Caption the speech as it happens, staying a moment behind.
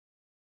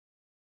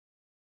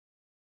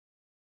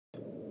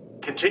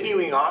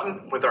Continuing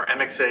on with our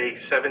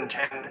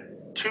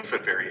MXA710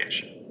 2-foot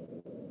variation.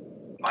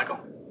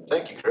 Michael?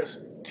 Thank you, Chris.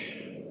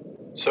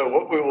 So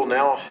what we will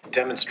now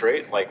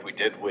demonstrate, like we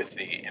did with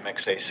the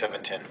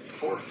MXA710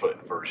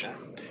 4-foot version,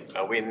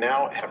 we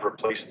now have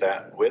replaced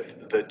that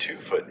with the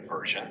 2-foot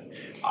version.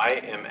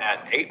 I am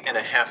at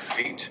 8.5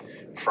 feet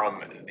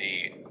from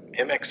the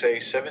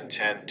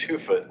MXA710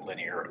 2-foot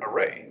linear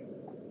array.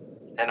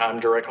 And I'm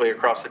directly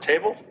across the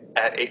table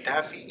at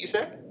 8.5 feet, you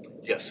said?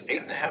 Yes,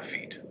 8.5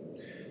 feet.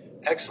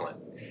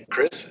 Excellent.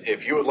 Chris,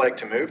 if you would like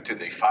to move to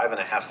the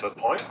 5.5 foot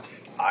point,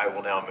 I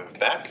will now move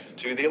back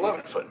to the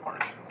 11 foot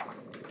mark.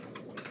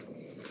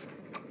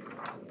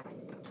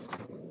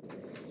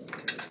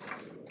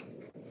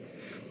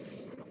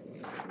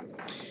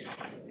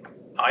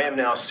 I am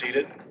now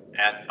seated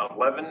at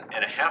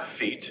 11.5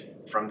 feet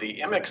from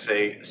the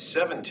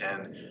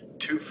MXA710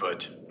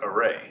 2-foot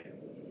array.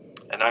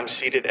 And I'm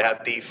seated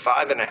at the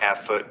 5.5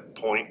 foot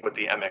point with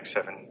the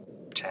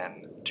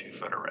MX710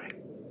 2-foot array.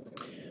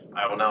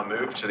 I will now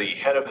move to the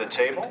head of the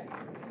table.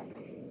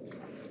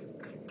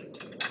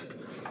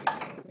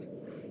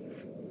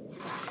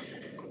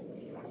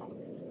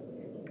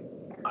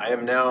 I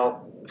am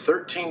now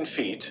 13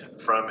 feet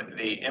from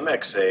the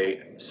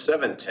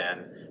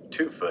MXA710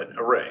 2-foot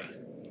array.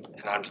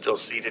 And I'm still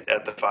seated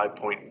at the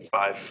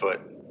 5.5 foot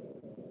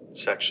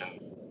section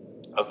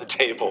of the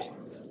table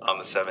on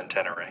the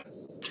 710 array,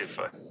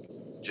 2-foot.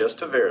 Just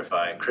to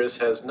verify, Chris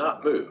has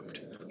not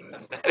moved.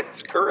 That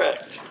is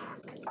correct.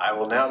 I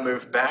will now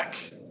move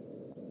back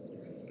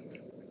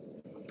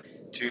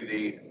to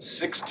the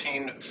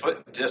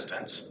 16-foot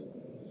distance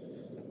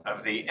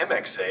of the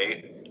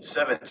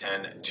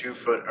MXA710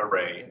 2-foot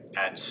array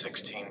at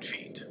 16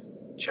 feet.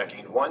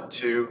 Checking 1,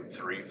 2,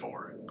 3,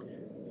 4.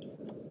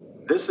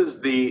 This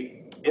is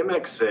the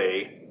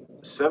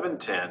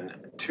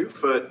MXA710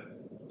 2-foot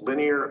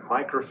linear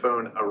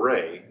microphone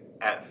array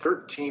at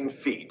 13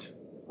 feet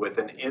with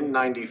an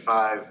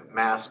N95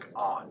 mask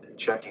on.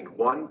 Checking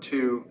 1,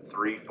 2,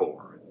 3,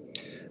 4.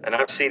 And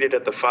I'm seated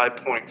at the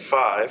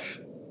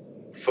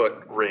 5.5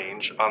 foot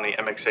range on the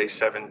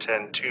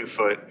MXA710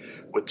 2-foot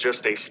with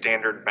just a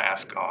standard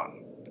mask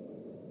on.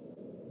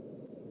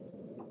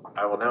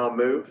 I will now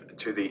move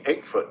to the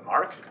 8-foot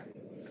mark.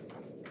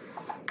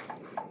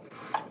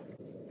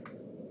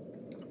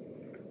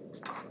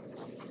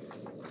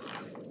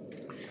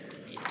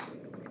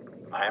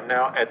 I am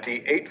now at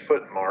the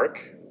 8-foot mark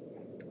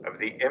of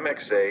the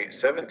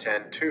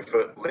MXA710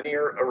 2-foot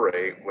linear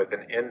array with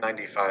an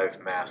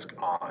N95 mask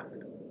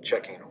on.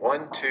 Checking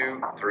 1,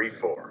 2, 3,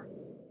 4.